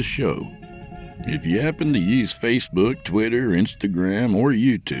support this show. If you happen to use Facebook, Twitter, Instagram, or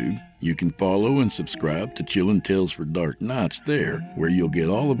YouTube, You can follow and subscribe to Chillin' Tales for Dark Nights there, where you'll get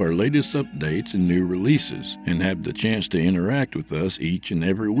all of our latest updates and new releases, and have the chance to interact with us each and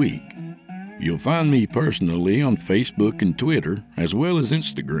every week. You'll find me personally on Facebook and Twitter, as well as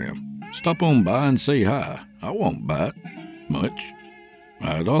Instagram. Stop on by and say hi. I won't bite much.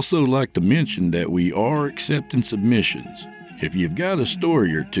 I'd also like to mention that we are accepting submissions. If you've got a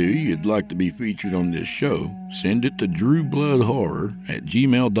story or two you'd like to be featured on this show, send it to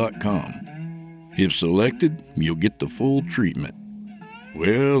drewbloodhorror@gmail.com. If selected, you'll get the full treatment.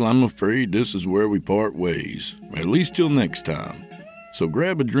 Well, I'm afraid this is where we part ways, at least till next time. So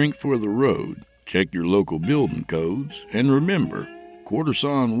grab a drink for the road, check your local building codes, and remember,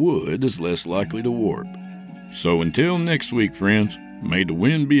 quarter-sawn wood is less likely to warp. So until next week, friends, may the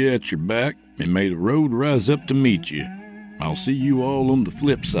wind be at your back, and may the road rise up to meet you. I'll see you all on the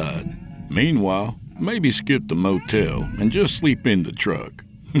flip side. Meanwhile, maybe skip the motel and just sleep in the truck.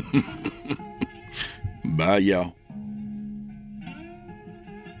 Bye, y'all.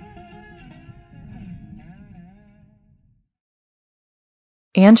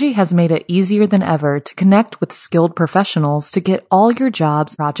 Angie has made it easier than ever to connect with skilled professionals to get all your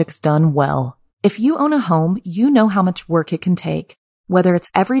jobs projects done well. If you own a home, you know how much work it can take, whether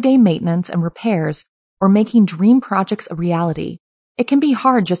it's everyday maintenance and repairs or making dream projects a reality. It can be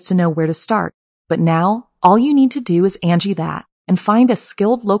hard just to know where to start, but now all you need to do is Angie that and find a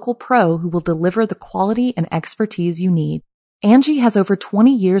skilled local pro who will deliver the quality and expertise you need. Angie has over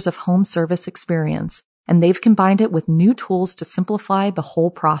 20 years of home service experience, and they've combined it with new tools to simplify the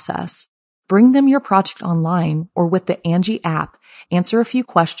whole process. Bring them your project online or with the Angie app, answer a few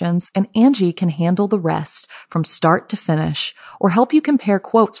questions, and Angie can handle the rest from start to finish, or help you compare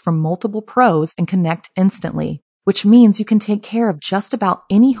quotes from multiple pros and connect instantly, which means you can take care of just about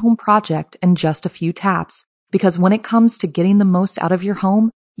any home project in just a few taps. Because when it comes to getting the most out of your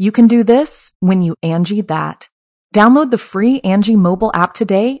home, you can do this when you Angie that. Download the free Angie mobile app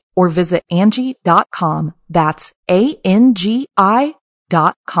today or visit Angie.com. That's ANGI.com.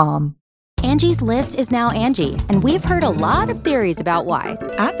 Angie's List is now Angie, and we've heard a lot of theories about why.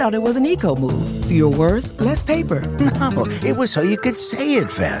 I thought it was an eco move. Fewer words, less paper. No, it was so you could say it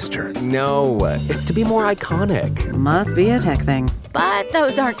faster. No, it's to be more iconic. Must be a tech thing. But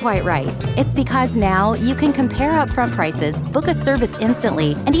those aren't quite right. It's because now you can compare upfront prices, book a service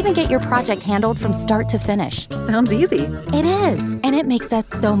instantly, and even get your project handled from start to finish. Sounds easy. It is, and it makes us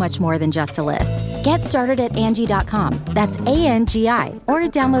so much more than just a list. Get started at Angie.com. That's ANGI, or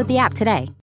download the app today.